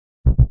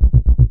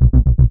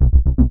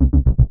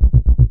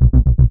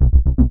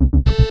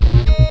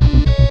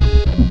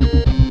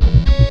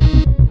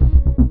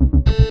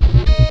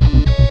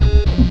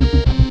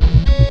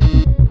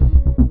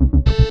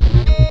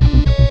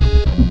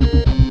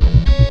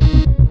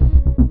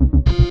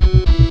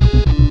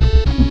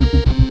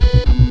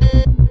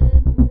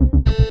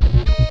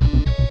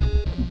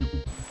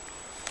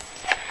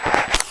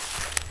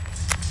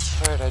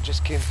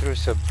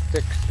some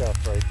thick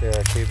stuff right there.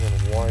 I came in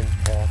one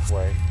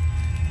pathway.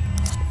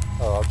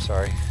 Oh, I'm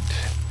sorry.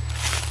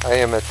 I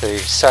am at the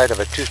site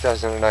of a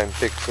 2009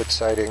 Bigfoot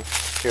sighting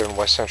here in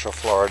West Central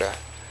Florida.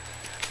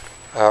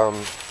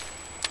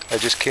 I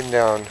just came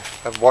down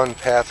one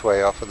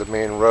pathway off of the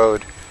main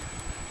road,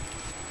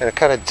 and it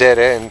kind of dead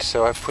end,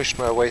 so I pushed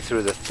my way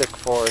through the thick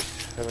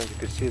forest. I don't know if you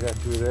can see that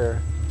through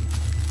there.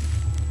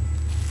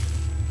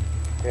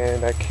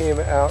 And I came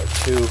out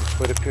to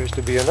what appears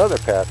to be another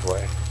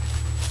pathway.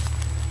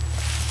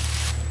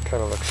 It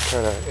kind of looks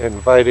kind of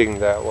inviting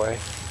that way.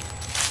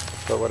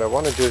 But what I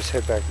want to do is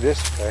head back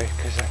this way,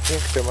 because I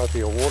think there might be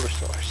a water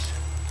source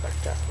back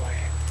that way.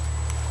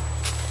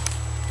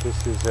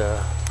 This is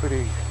a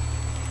pretty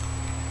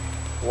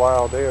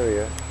wild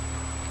area.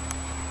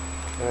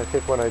 And I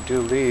think when I do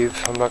leave,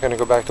 I'm not going to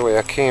go back the way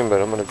I came, but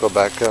I'm going to go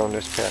back down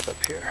this path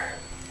up here.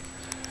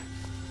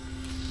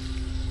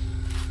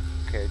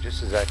 Okay,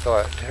 just as I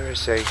thought, there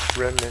is a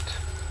remnant.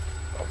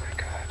 Oh my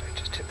god, I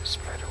just hit the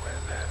spider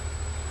web.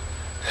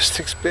 This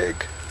thing's big.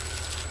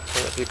 I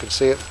don't know if you can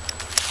see it.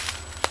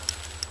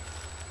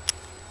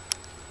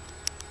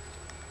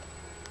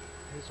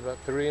 He's about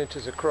 3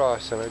 inches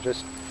across, and I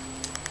just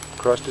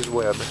crossed his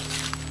web.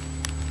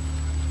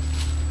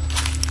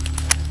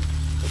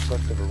 Looks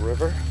like a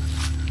river,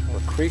 or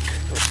a creek,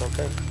 or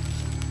something.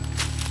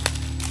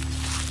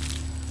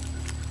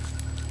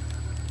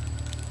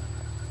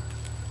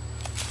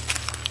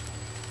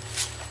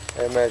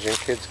 I imagine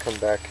kids come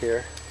back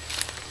here.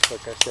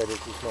 Like I said,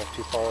 this is not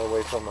too far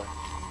away from a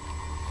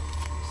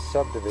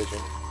subdivision.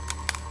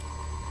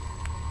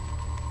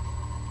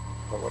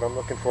 But what I'm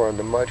looking for in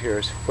the mud here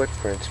is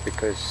footprints,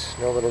 because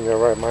no one in their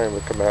right mind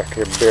would come back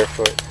here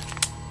barefoot.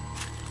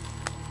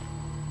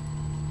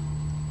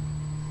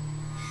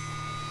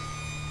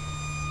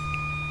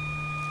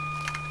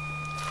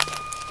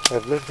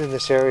 I've lived in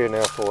this area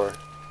now for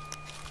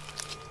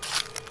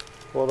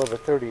well over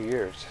 30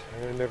 years.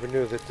 I never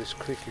knew that this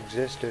creek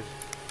existed.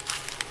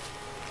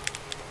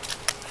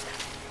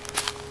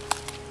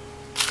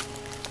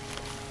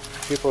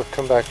 People have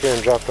come back here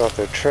and dropped off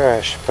their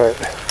trash, but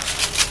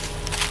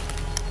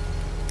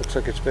looks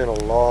like it's been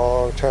a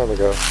long time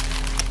ago.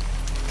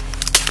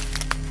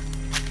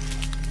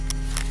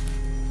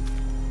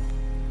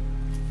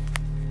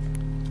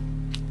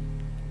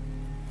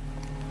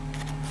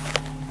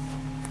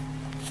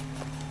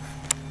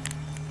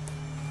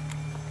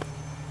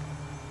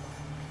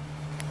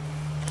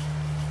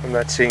 I'm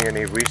not seeing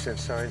any recent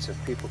signs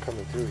of people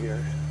coming through here.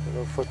 There are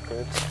no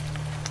footprints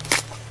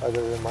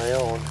other than my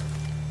own.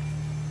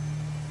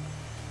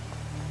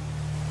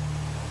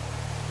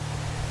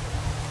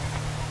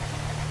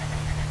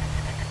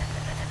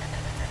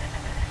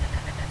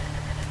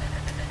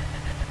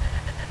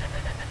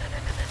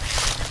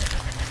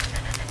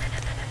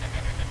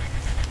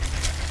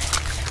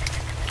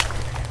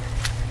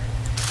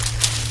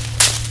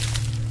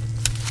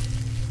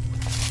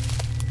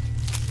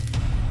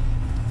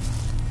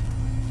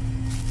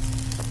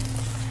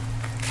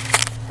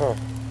 Huh.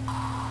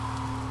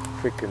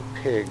 Freaking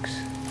pigs.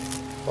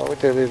 Why would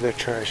they leave their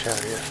trash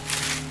out here?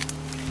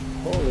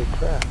 Holy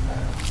crap.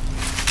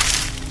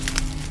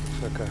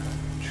 It's like a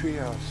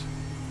treehouse.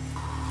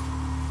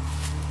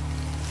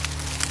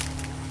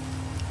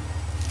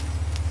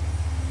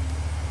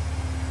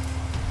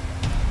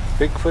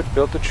 Bigfoot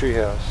built a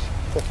treehouse.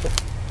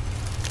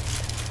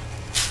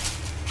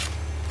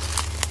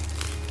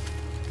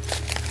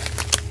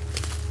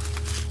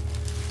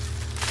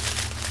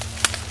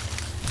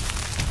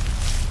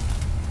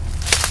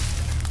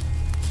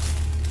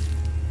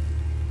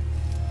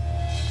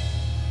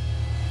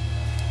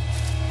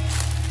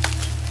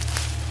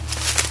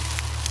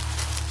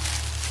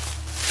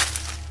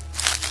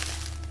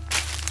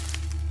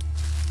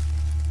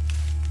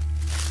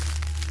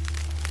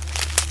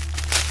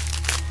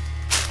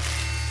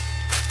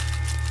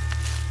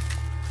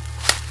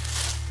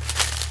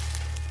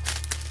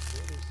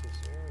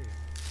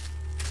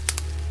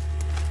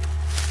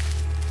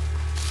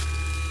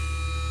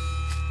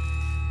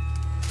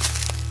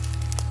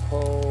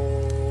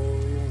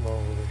 Holy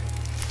moly.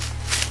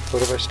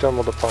 What have I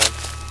stumbled upon? I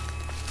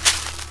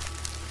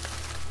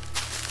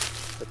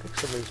think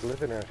somebody's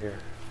living out here.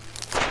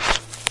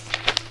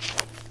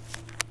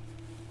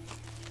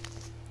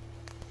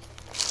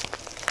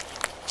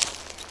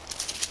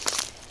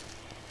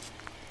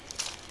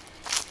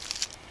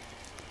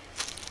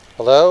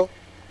 Hello?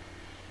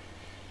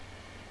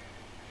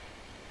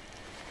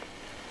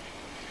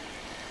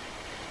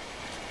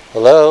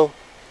 Hello?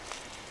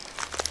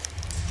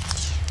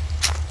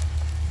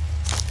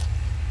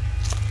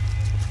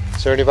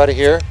 Is there anybody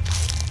here?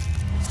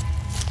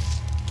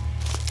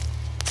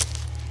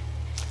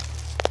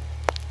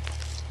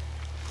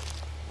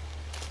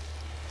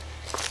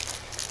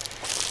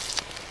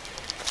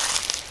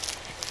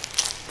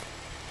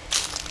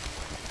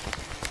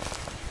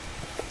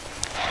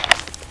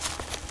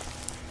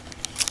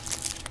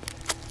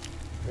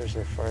 There's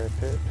their fire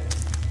pit.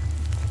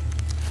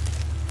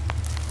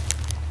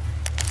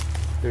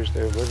 There's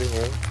their living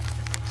room.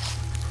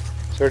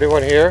 Is there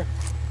anyone here?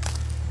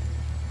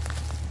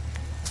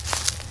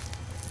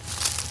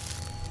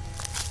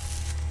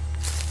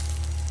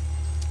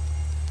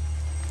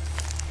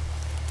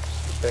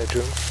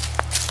 bedroom.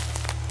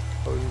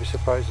 I wouldn't be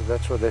surprised if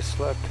that's where they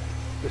slept,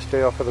 to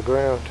stay off of the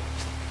ground.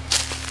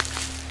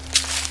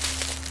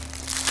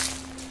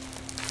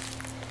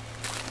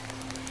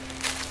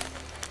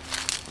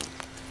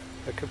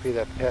 That could be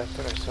that path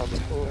that I saw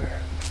before.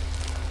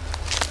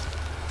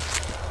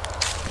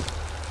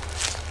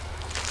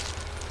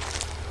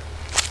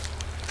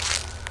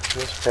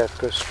 This path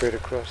goes straight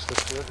across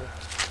this river.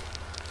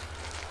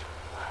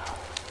 Wow.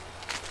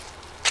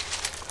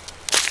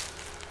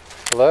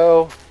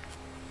 Hello?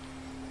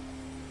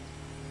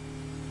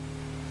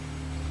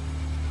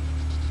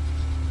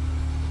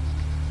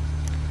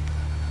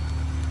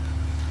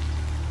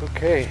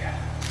 Okay.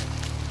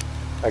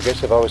 I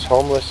guess if I was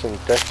homeless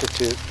and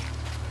destitute,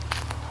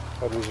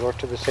 I'd resort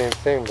to the same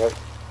thing, but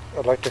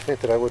I'd like to think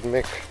that I wouldn't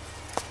make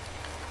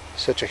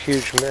such a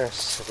huge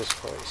mess of this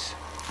place.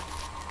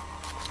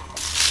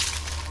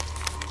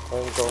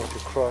 I'm going to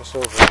cross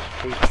over this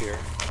creek here.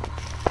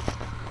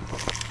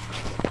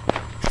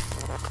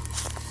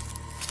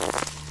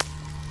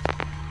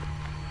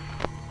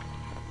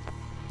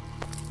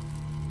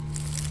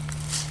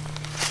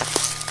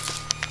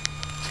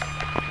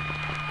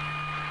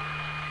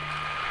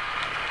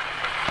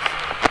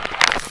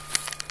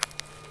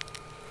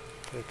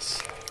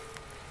 It's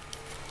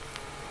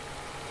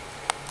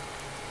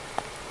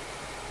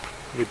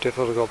be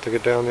difficult to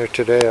get down there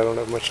today. I don't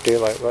have much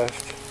daylight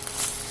left.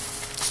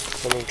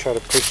 I'm going to try to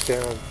push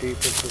down deep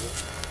into the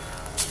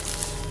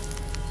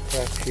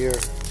path here.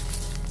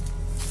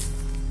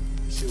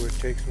 See where it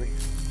takes me.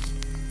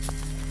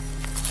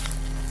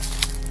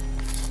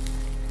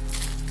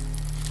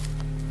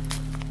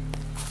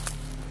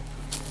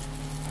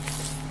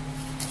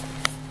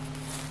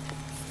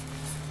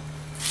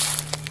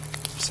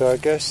 So I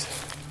guess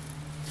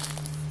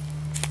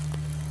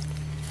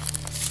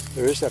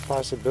there is that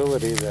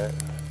possibility that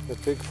the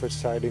Bigfoot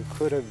sighting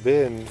could have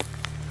been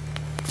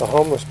a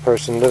homeless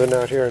person living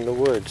out here in the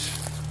woods.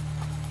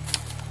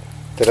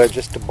 Did I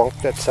just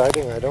debunk that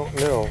sighting? I don't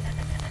know.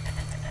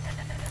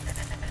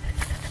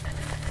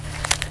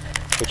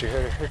 But you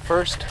heard it here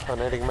first on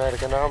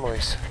Enigmatic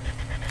Anomalies.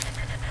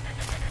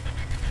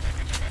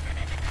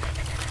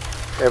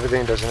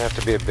 Everything doesn't have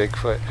to be a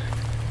Bigfoot.